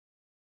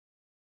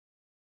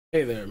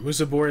Hey there,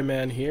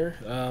 MusaboriMan here.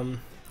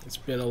 It's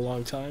been a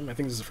long time. I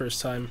think this is the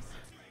first time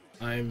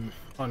I'm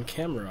on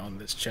camera on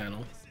this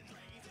channel.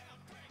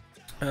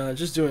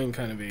 Just doing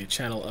kind of a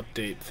channel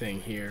update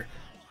thing here.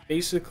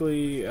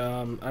 Basically,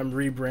 I'm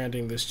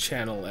rebranding this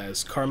channel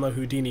as Karma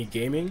Houdini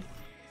Gaming.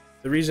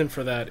 The reason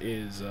for that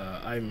is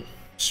I'm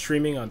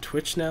streaming on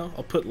Twitch now.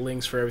 I'll put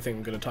links for everything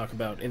I'm going to talk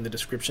about in the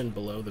description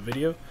below the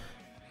video.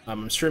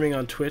 I'm streaming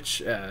on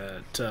Twitch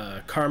at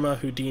Karma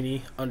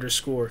Houdini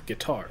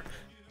 _guitar.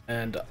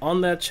 And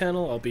on that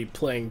channel, I'll be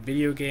playing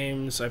video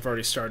games. I've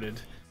already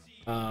started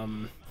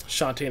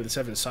Shantae and the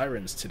Seven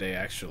Sirens today,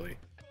 actually.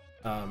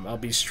 I'll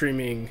be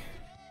streaming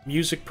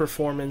music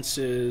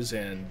performances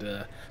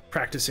and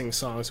practicing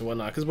songs and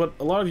whatnot. Because what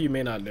a lot of you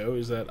may not know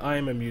is that I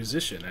am a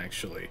musician,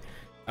 actually.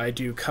 I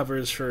do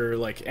covers for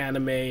like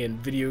anime and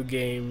video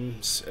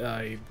games.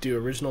 I do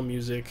original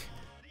music,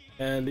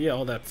 and yeah,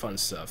 all that fun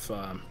stuff.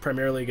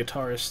 Primarily a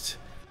guitarist.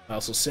 I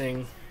also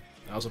sing.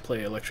 I also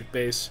play electric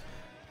bass.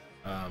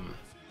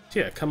 So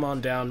yeah, come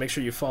on down, make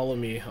sure you follow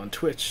me on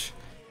Twitch,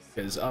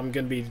 because I'm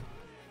going to be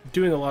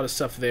doing a lot of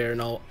stuff there,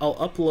 and I'll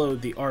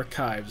upload the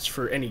archives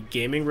for any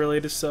gaming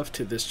related stuff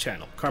to this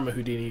channel, Karma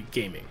Houdini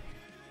Gaming.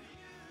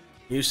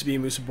 It used to be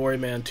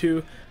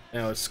MusaboriMan2,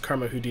 now it's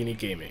Karma Houdini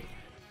Gaming.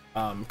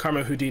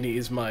 Karma Houdini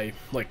is my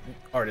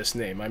artist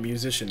name, my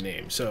musician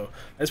name, so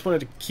I just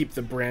wanted to keep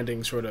the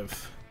branding sort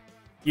of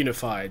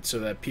unified so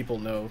that people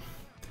know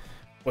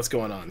what's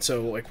going on.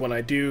 So like when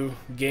I do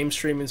game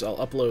streamings,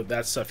 I'll upload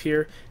that stuff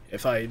here.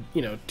 If I,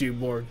 do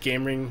more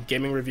gaming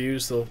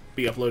reviews, they'll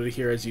be uploaded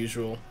here as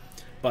usual.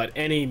 But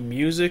any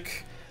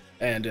music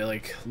and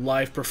like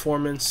live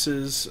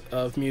performances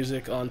of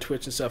music on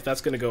Twitch and stuff, that's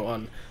going to go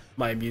on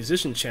my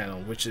musician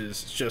channel, which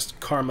is just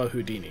Karma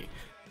Houdini.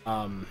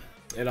 And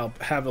I'll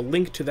have a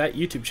link to that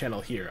YouTube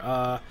channel here.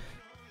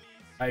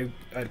 I'd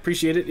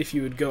appreciate it if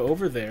you would go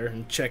over there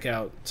and check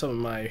out some of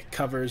my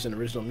covers and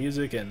original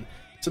music and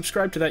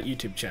subscribe to that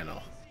YouTube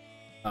channel.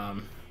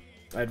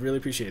 I'd really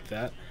appreciate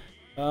that.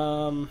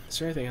 Is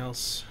there anything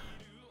else?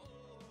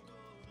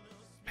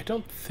 I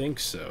don't think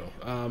so.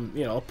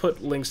 I'll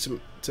put links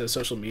to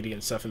social media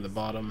and stuff in the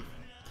bottom.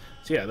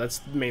 So yeah, that's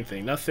the main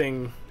thing.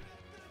 Nothing.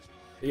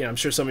 I'm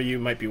sure some of you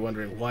might be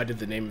wondering, why did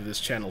the name of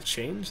this channel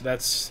change?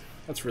 That's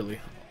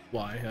really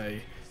why.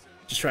 I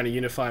just trying to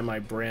unify my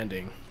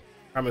branding.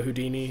 Karma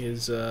Houdini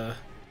is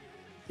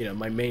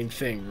my main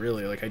thing,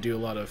 really. Like, I do a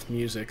lot of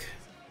music,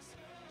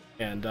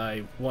 and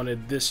I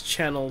wanted this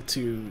channel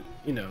to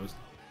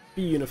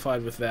be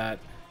unified with that,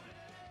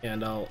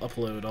 and I'll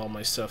upload all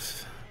my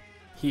stuff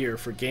here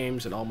for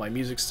games and all my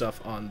music stuff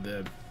on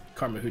the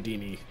Karma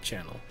Houdini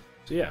channel.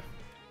 So yeah,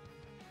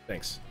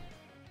 thanks.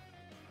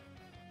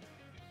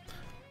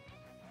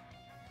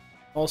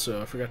 Also,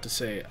 I forgot to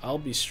say, I'll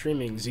be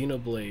streaming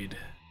Xenoblade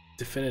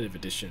Definitive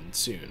Edition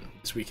soon,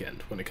 this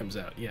weekend, when it comes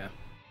out, yeah.